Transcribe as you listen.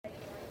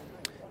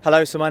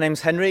Hello, so my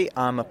name's Henry.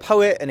 I'm a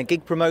poet and a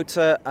gig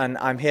promoter, and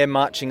I'm here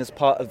marching as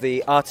part of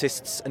the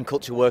Artists and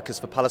Culture Workers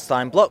for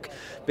Palestine bloc,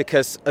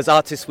 because as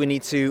artists we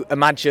need to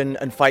imagine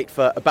and fight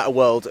for a better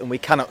world, and we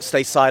cannot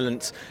stay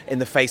silent in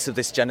the face of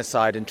this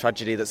genocide and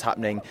tragedy that's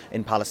happening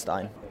in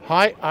Palestine.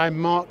 Hi, I'm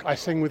Mark. I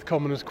sing with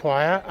Commoners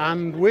Choir,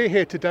 and we're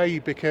here today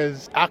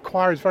because our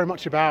choir is very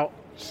much about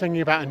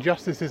singing about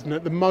injustice, isn't it?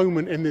 At the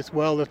moment in this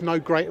world, there's no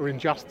greater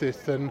injustice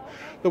than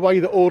the way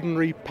that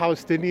ordinary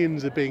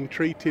Palestinians are being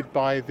treated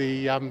by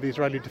the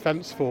Israeli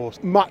Defence Force.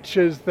 Much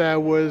as there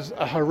was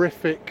a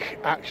horrific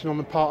action on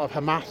the part of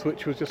Hamas,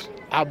 which was just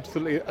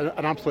absolutely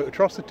an absolute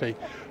atrocity,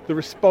 the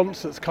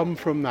response that's come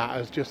from that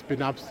has just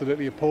been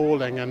absolutely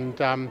appalling, and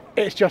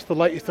it's just the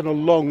latest in a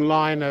long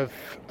line of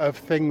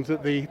things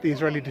that the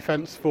Israeli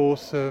Defence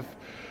Force have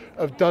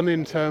done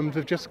in terms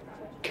of just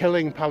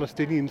killing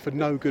Palestinians for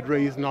no good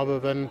reason other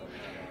than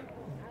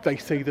they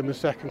see them as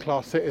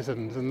second-class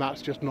citizens, and that's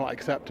just not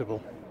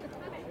acceptable.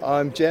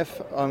 I'm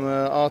Jeff, I'm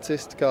an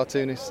artist,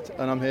 cartoonist,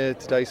 and I'm here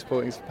today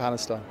supporting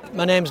Palestine.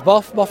 My name's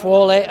Boff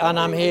Worley, and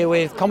I'm here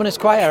with Commoners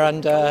Choir,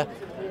 and I'm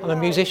a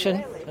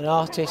musician, an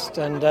artist,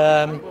 and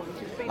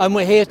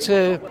we're here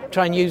to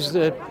try and use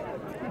the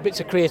bits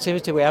of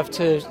creativity we have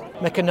to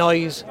make a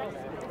noise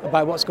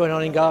about what's going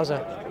on in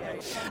Gaza.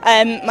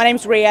 My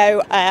name's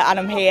Rio, and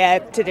I'm here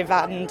to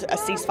demand a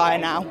ceasefire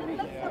now.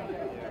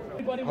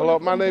 Hello,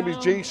 my name is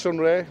G.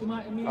 Sunray.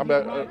 I'm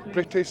a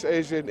British,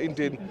 Asian,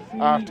 Indian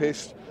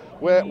artist.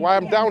 Why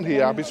I'm down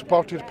here, I've been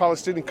supporting the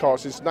Palestinian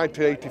cause since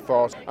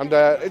 1984, and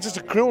it's just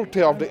a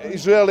cruelty of the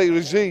Israeli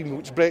regime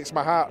which breaks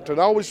my heart, and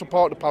I always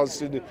support the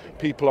Palestinian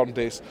people on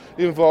this,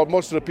 even though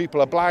most of the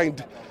people are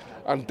blind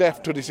and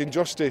deaf to this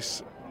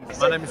injustice.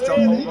 My name is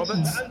John Holt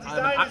Roberts. I'm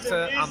an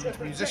actor and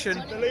musician.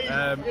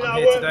 I'm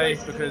here today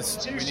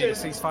because we need a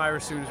ceasefire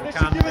as soon as we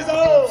can. It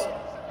involves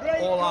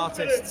all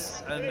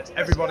artists and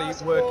everybody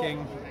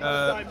working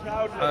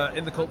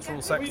in the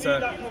cultural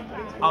sector.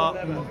 Art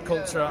and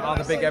culture are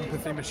the big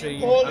empathy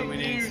machine, and we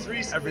need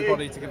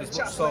everybody to give as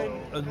much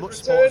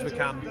support as we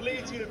can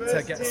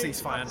to get a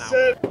ceasefire now.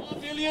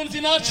 Billions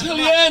in our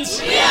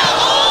trillions! We are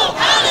all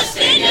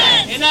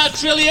Palestinians! In our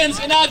trillions,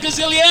 in our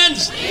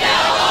gazillions! We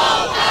are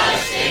all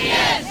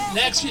Palestinians!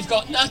 Next we've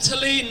got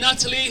Natalie.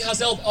 Natalie has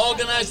helped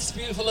organise this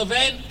beautiful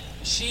event.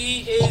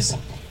 She is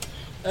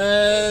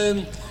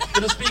going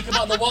to speak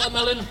about the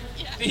watermelon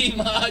bee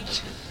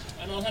march,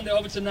 and I'll hand it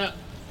over to Nat.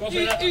 Who's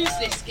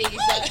this geezer?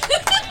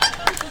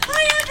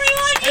 Hi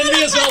everyone!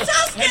 Henry as well.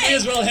 Fantastic. Henry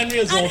as well. Henry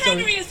as well. And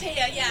Henry is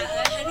here. Yeah,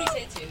 Henry's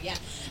here too. Yeah.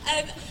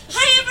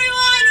 Hi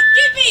everyone!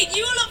 Gibby,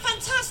 you all look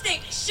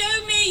fantastic.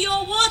 Show me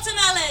your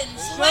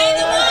watermelons. Wave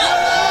them up.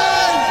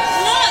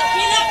 Look,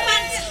 you look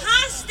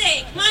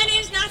fantastic. My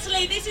name's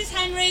Natalie. This is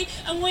Henry,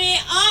 and we're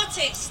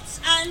artists.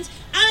 And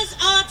as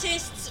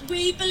artists,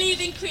 we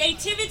believe in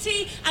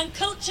creativity and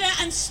culture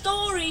and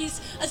stories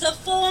as a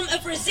form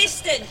of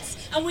resistance.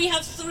 And we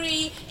have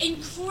three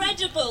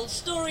incredible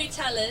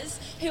storytellers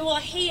who are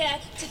here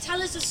to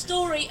tell us a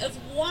story of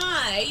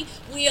why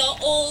we're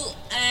all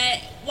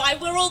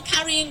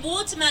carrying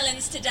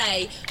watermelons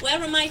today. Where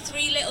are my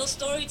three little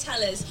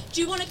storytellers?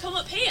 Do you want to come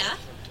up here?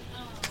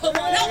 Come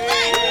on up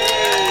there.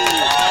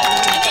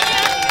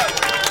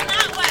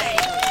 That way.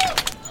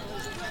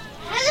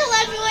 Hello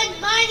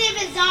everyone, my name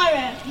is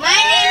Zara. My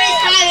name is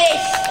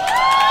Harris.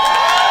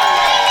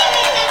 My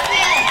name is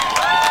Safiya.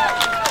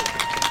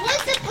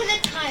 Once upon a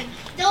time,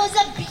 there was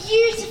a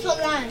beautiful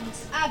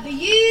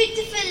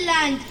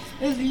land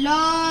with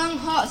long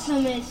hot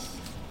summers.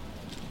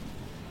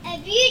 A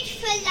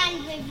beautiful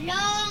land with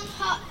long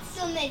hot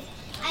summers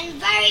and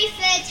very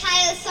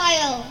fertile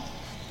soil.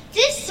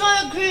 This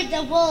soil grew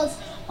the world's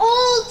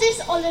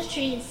oldest olive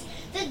trees,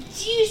 the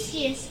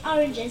juiciest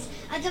oranges,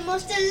 and the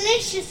most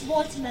delicious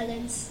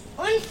watermelons.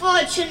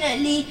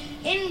 Unfortunately,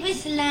 in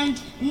this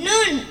land,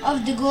 none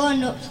of the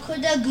grown-ups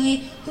could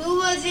agree who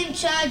was in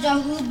charge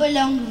or who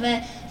belonged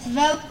there, so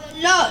there was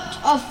a lot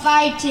of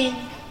fighting.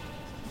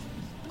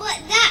 But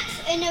that's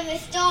another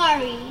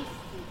story.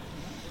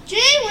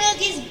 During one of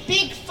these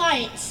big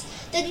fights,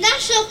 the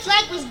national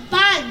flag was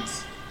banned.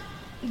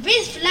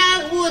 This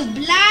flag was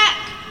black,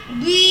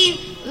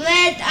 green,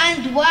 red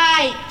and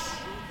white.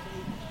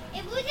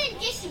 It wasn't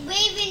just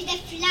waving the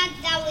flag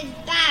that was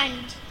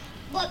banned,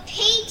 but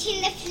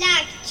painting the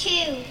flag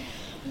too.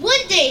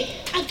 One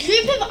day, a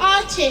group of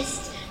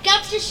artists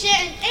gathered to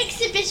share an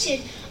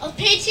exhibition of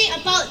painting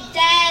about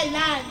their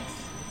land.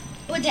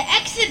 But the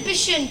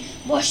exhibition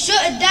was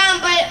shut down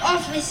by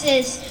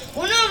officers.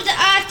 One of the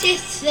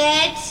artists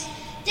said,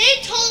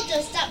 "They told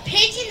us that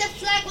painting the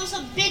flag was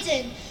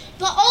forbidden,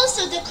 but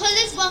also the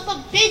colours were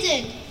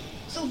forbidden."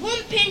 So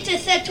one painter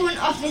said to an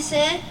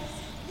officer,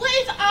 "What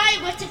if I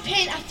were to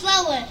paint a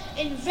flower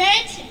in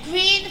red,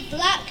 green,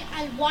 black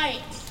and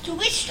white?" To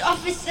which the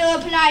officer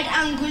replied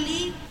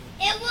angrily,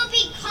 "It will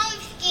be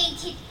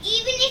confiscated.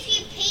 Even if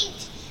you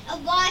paint a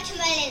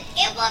watermelon,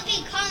 it will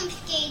be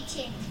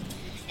confiscated."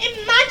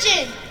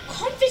 Imagine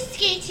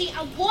confiscating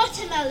a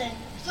watermelon.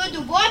 So the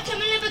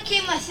watermelon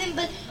became a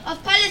symbol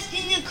of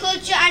Palestinian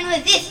culture and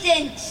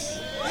resistance.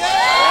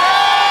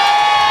 Yeah!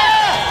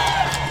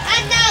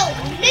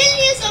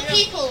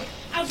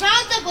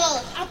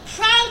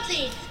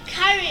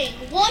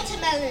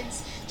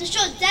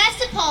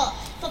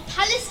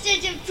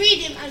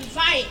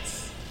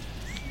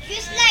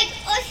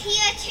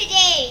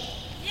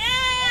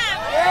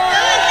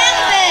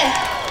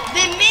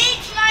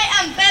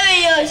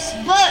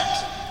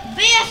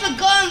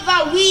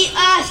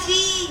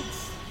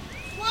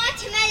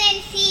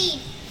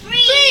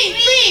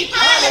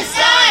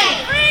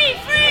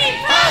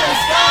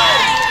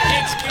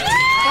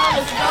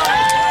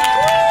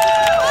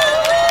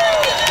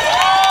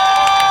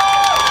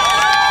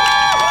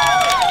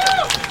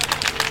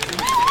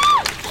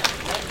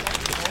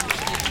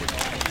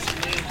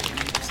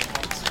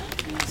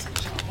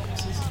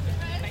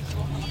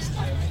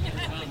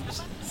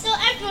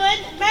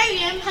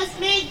 has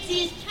made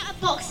these chat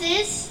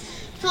boxes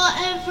for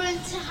everyone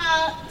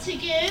to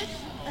give.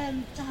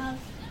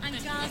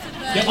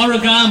 The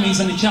origamis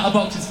and the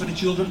chatterboxes for the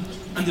children,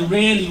 and they're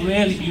really,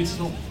 really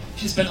beautiful.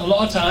 She spent a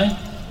lot of time.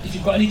 If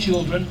you've got any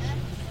children,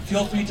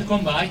 feel free to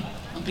come by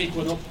and pick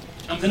one up.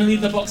 I'm going to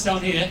leave the box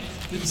down here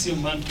with this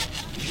young man,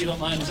 if you don't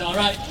mind. Is that all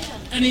right?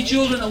 Any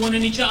children that want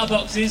any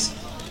chatterboxes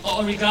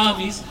or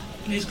origamis,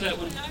 please collect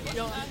one.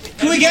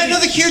 Can we get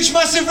another huge,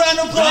 massive round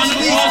of applause for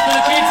these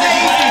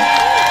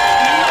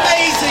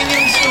amazing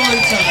young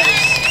storytellers?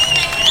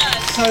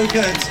 So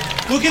good.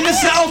 We're going to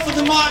set off for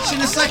the march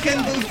in a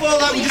second, but before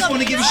that we just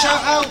want to give a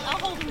shout out.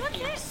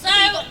 So,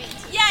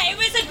 yeah, it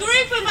was a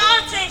group of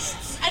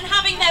artists and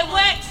having their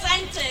work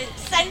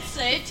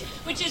censored,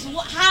 which is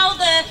how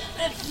the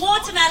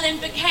watermelon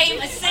became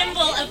a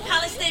symbol of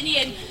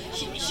Palestinian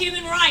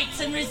human rights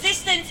and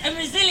resistance and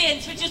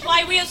resilience, which is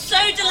why we are so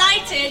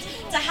delighted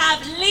to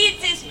have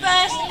Leeds'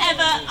 first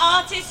ever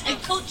Artists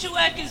and Culture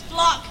Workers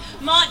Bloc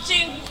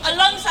marching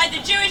alongside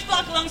the Jewish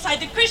bloc, alongside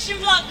the Christian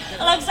bloc,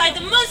 alongside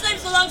the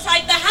Muslims,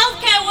 alongside the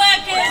healthcare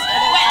workers.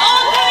 We're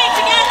all coming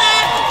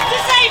together to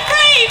say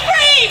free,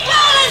 free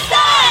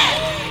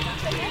Palestine!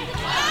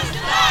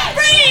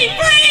 Free,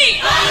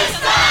 free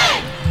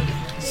Palestine!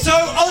 So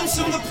on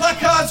some of the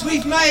placards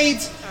we've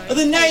made are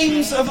the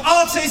names of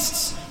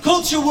artists,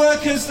 culture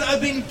workers that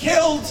have been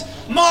killed,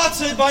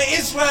 martyred by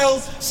Israel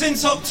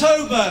since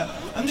October.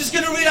 I'm just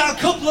going to read out a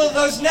couple of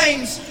those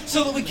names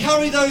so that we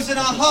carry those in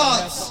our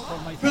hearts.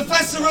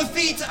 Professor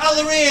Rafit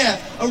Alaria,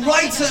 a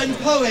writer and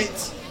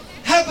poet.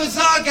 Heba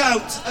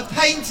Zargout, a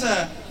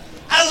painter.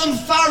 Alan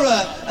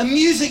Farah, a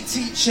music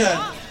teacher.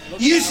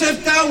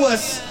 Yusuf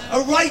Dawas,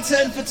 a writer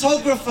and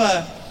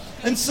photographer.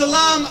 And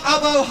Salam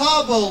Abu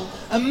Harbal,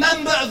 a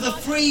member of the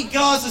Free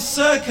Gaza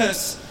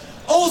Circus.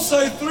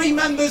 Also, 3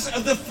 members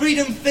of the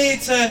Freedom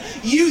Theatre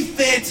Youth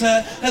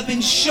Theatre have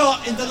been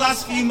shot in the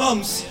last few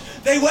months.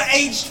 They were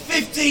aged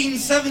 15,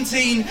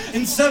 17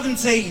 and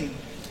 17.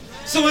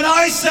 So when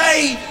I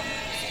say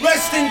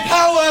rest in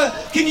power,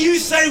 can you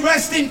say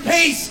rest in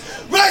peace?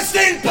 Rest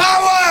in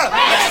power!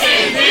 Rest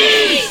in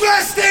peace!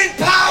 Rest in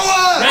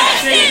power!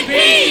 Rest in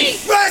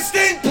peace! Rest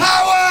in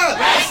power!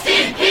 Rest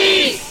in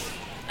peace!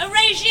 A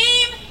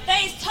regime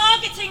that is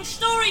targeting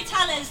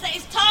storytellers, that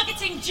is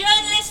targeting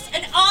journalists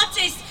and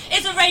artists,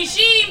 is a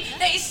regime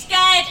that is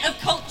scared of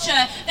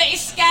culture, that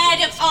is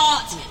scared of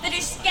art, that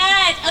is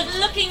scared of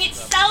looking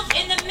itself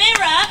in the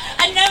mirror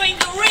and knowing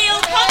the real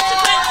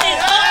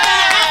consequences of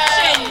their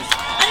actions.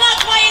 And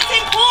that's why it's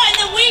important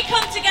that we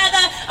come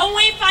together and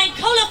we find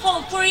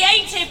colourful,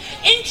 creative,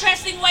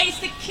 interesting ways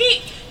to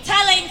keep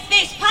telling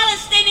this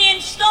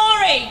Palestinian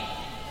story.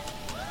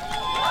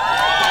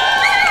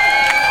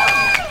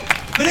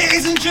 But it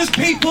isn't just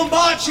people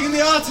marching in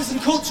the Artists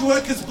and Culture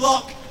Workers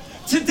Bloc.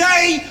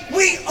 Today,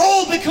 we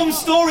all become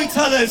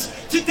storytellers.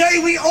 Today,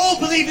 we all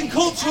believe in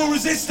cultural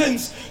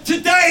resistance.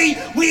 Today,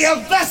 we are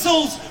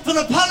vessels for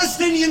the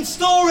Palestinian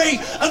story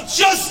of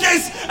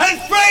justice and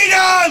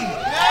freedom!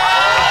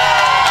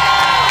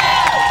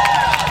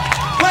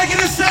 We're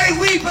going to say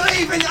we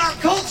believe in our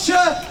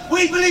culture,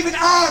 we believe in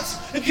art,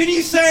 and can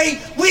you say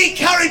we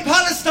carry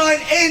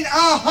Palestine in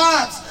our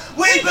hearts?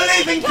 We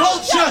believe in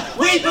culture,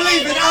 we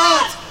believe in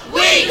art,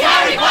 we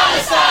carry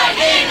Palestine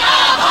in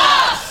our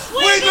hearts!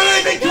 We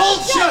believe in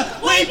culture,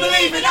 we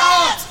believe in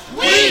art,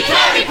 we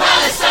carry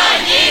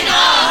Palestine in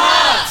our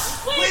hearts!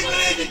 We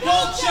believe in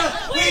culture,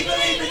 we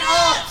believe in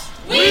art,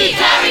 we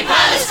carry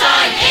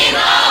Palestine in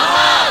our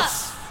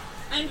hearts!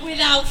 And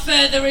without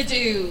further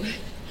ado,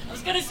 I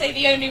was going to say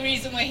the only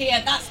reason we're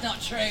here, that's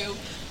not true,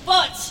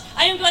 but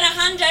I am going to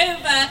hand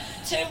over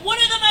to one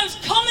of the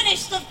most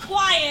commonest of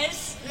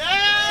choirs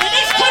that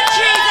this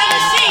country has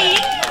ever seen,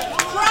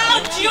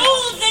 proud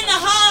jewels in the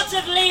heart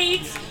of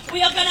Leeds.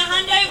 We are going to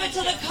hand over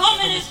to the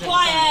Commoners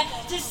Choir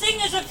to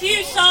sing us a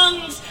few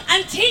songs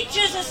and teach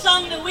us a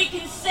song that we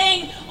can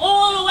sing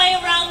all the way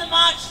around the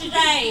march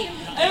today.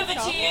 Over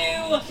to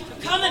you,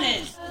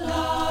 Commoners.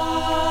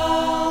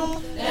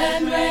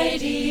 Then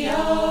radio,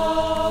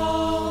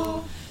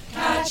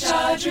 catch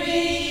our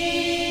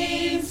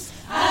dreams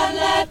and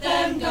let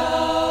them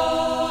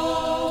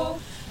go.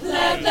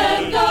 Let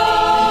them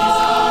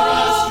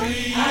go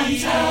and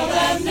tell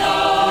them no.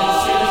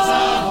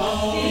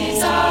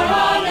 These are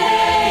our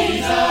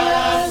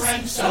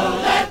neighbors, so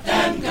let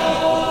them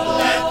go.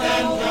 Let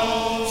them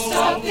go.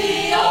 Stop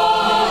the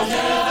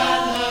order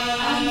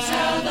and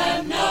tell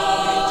them no.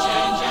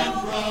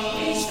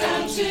 We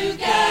stand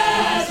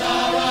together,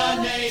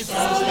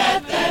 so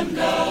let them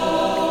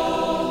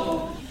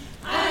go.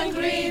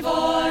 Angry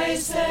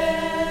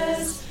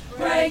voices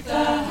break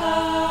the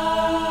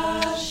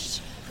hush,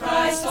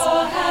 cries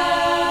for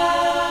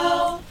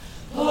help,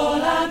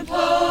 pull and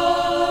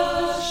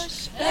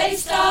push. They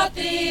start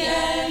the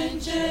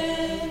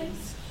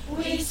engines,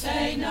 we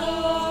say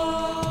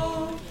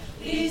no.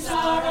 These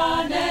are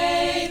our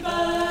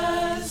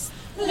neighbors,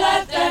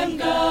 let them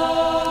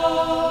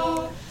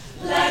go.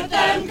 Let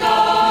them go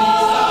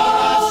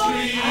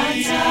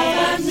and tell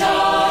them no.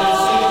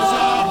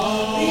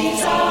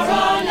 These are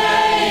our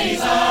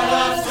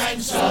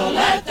neighbors, so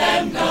let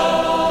them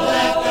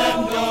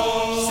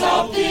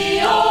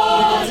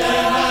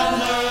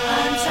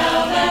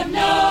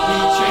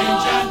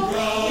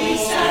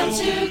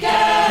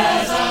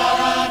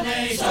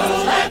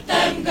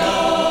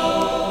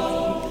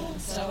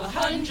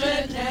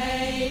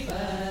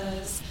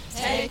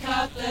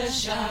the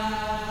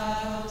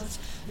shout.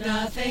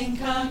 Nothing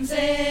comes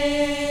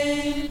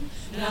in,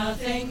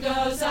 nothing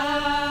goes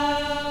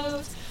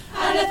out,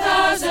 and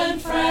 1,000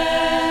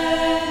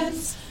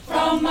 friends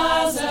from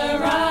miles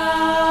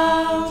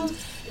around.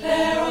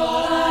 They're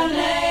all our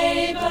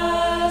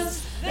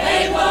neighbours,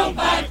 they won't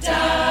back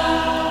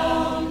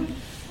down.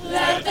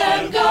 Let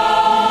them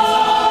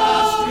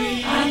go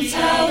and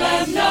tell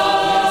them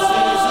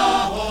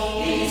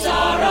no. These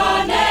are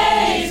our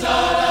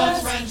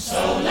neighbours,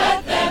 so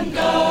let them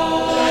go.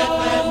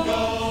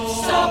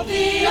 Stop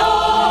the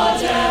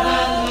order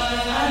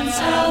and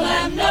tell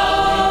them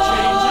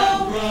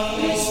no.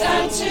 We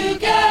stand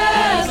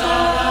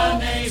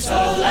together,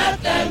 so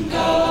let them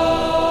go.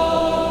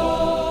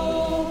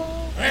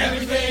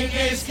 Everything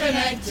is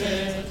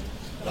connected,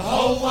 the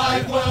whole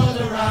wide world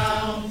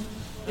around.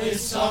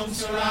 This song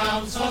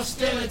surrounds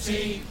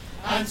hostility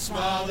and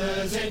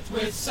smothers it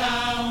with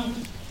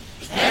sound.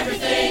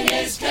 Everything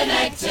is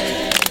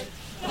connected,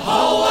 the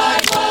whole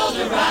wide world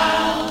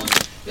around.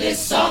 This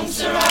song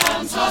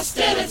surrounds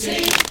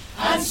hostility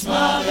and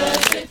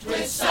smothers it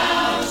with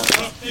sound.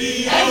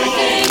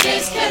 Everything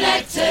is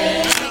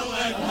connected,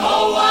 the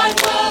whole wide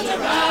world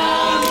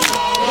around.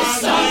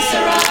 This song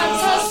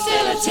surrounds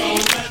hostility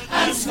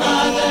and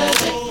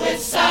smothers it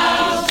with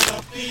sound.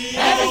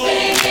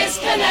 Everything is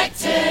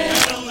connected,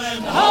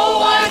 the whole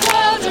wide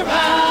world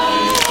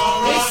around.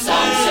 This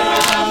song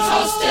surrounds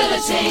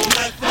hostility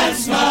and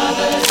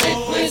smothers it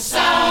with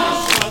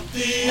sound.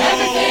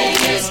 Everything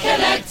is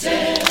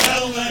connected,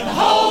 the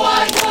whole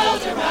wide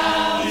world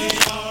around.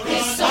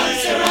 This song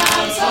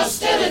surrounds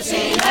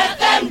hostility, let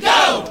them go!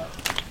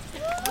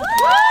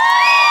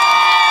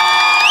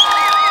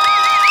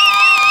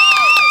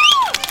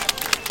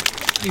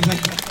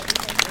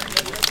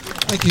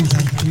 Thank you.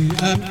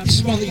 This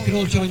is one that you can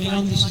all join in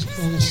on. This is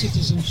called the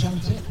Citizen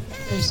Chanty,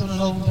 based on an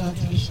old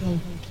traditional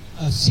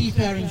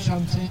seafaring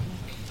chanty.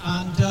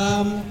 And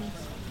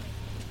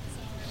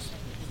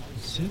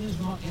as soon as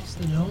Mark gets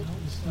the note,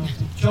 we start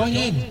to join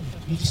in.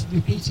 You're just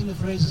repeating the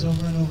phrases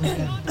over and over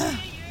again.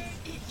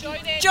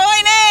 Join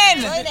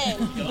in!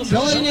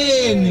 Join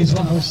in is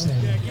what I was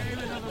saying.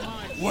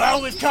 Well,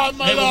 we've come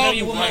a long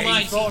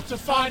way for to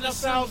find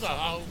ourselves a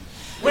home.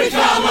 We've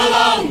come a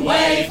long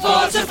way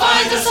for to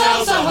find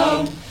ourselves a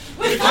home.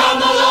 We've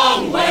come a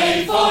long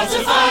way for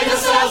to find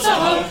ourselves a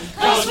home.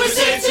 'Cause we're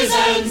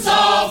citizens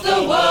of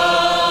the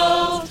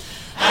world.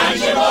 And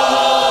you're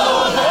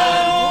more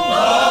than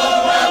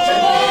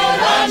welcome here.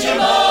 And you're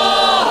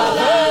more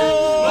than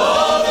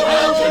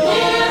welcome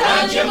here.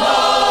 And you're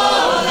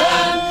more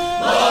than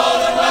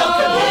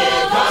welcome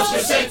here. 'Cause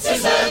we're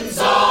citizens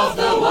of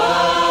the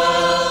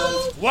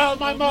world. Well,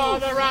 my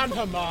mother and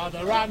her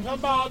mother and her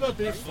mother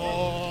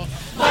before.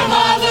 My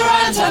mother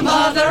and her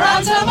mother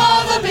and her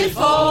mother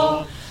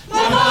before.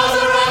 My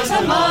mother and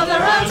her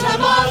mother and her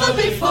mother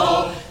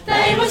before.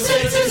 They were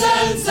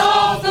citizens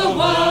of the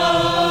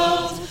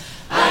world.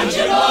 And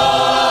you're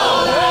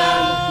more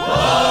than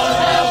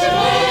welcome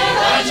here.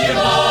 And you're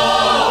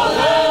more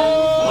than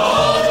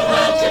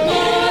welcome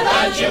here.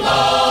 And you're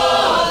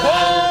more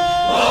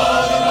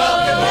than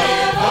welcome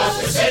here. 'Cause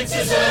we're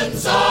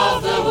citizens of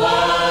the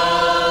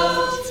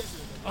world.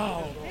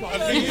 Oh, but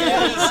here's a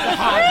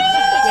hand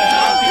to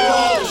help you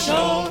all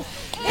ashore.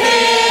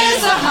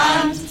 Here's a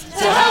hand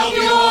to help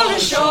you all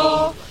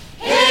ashore.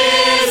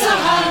 Here's a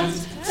hand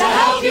to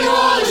help you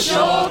all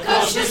ashore.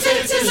 'Cause we're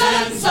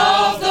citizens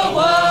of the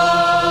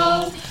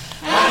world.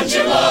 And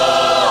you're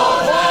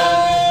more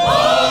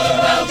than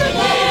welcome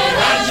here.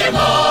 And you're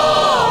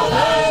more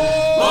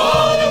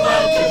than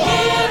welcome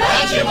here.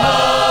 And you're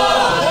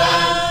more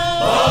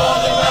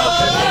than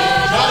welcome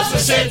here. 'Cause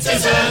we're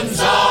citizens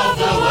of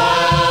the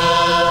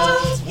world.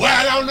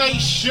 Well, our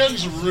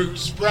nation's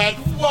roots spread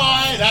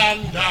wide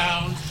and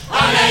down.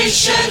 Our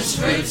nation's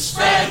roots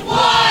spread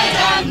wide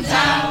and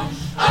down.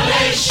 Our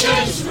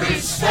nation's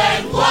roots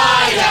spread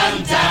wide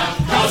and down.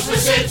 'Cause we're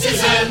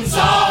citizens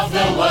of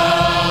the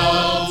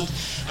world.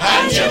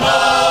 And you're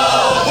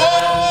more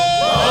than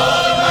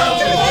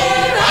welcome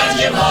here. And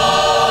you're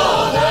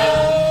more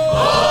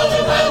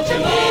than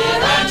welcome here.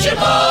 And you're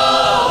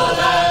more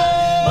than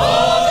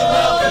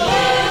welcome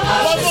here.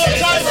 'Cause we're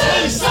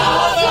citizens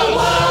of the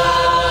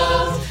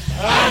world.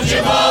 And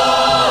you're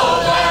more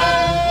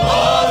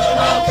than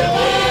welcome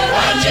here.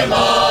 And you're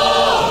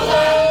more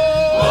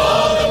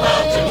than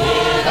welcome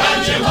here.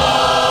 And you're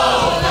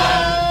more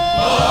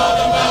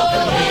than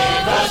welcome here.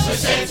 'Cause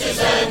we're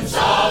citizens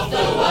of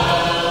the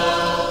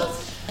world.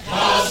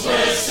 'Cause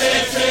we're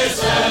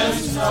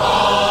citizens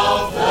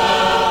of the world.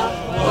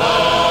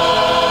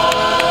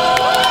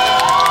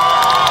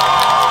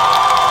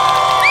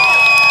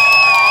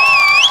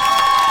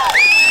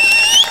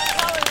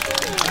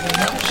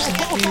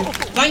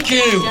 Thank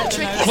you.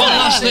 One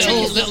last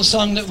little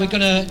song that we're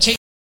going to teach.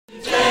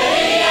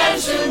 Today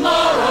and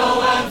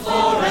tomorrow and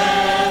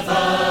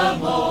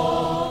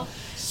forevermore.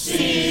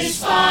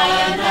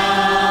 Ceasefire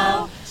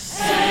now,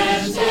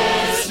 end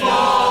this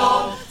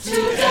war.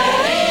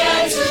 Today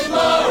and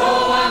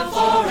tomorrow and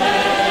forevermore.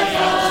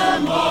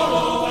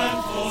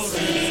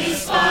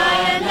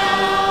 Ceasefire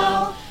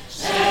now,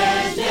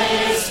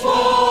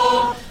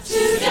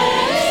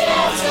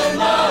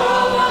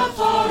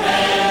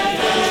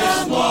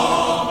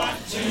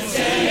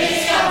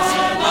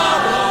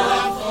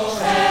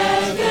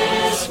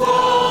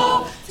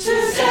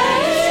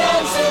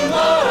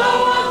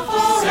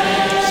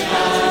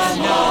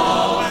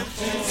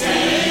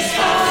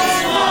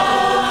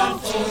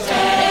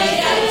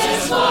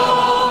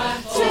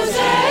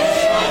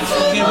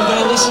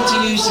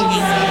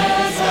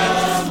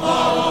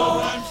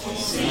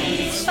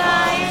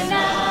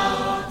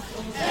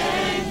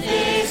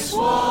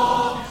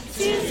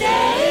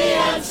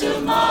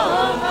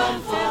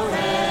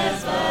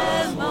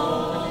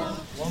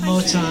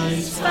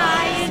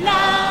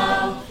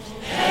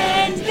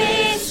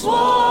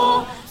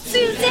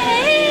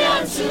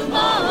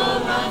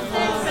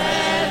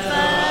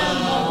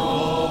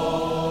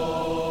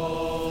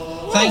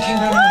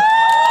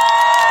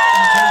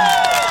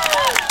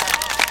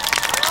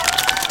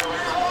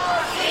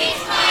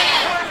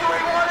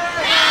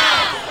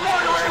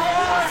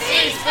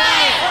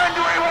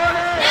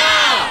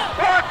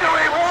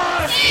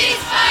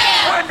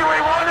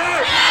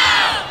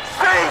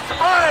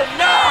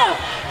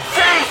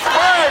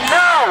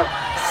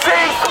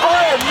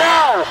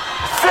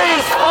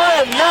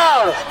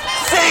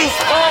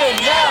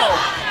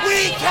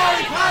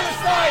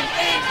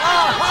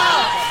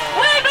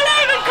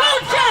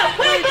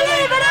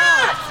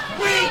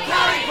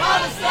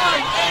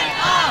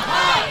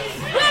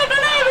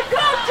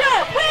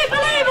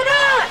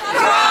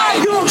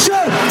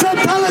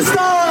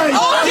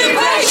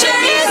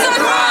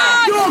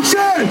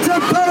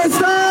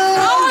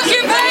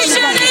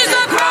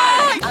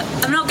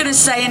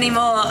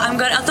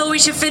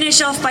 should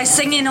finish off by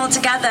singing all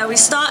together. We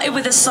started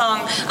with a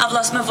song. I've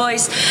lost my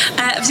voice.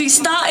 We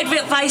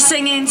started by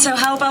singing, so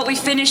how about we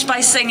finish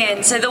by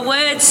singing? So the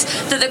words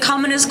that the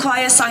Commoners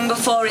Choir sang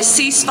before is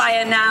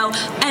ceasefire now,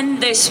 end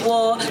this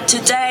war,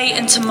 today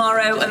and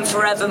tomorrow and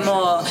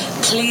forevermore.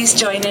 Please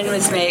join in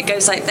with me. It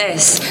goes like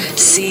this.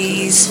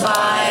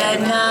 Ceasefire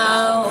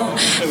now,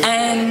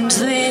 end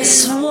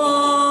this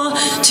war,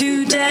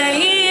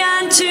 today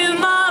and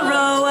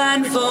tomorrow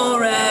and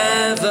forevermore.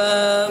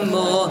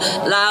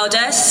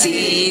 Louder,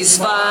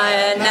 ceasefire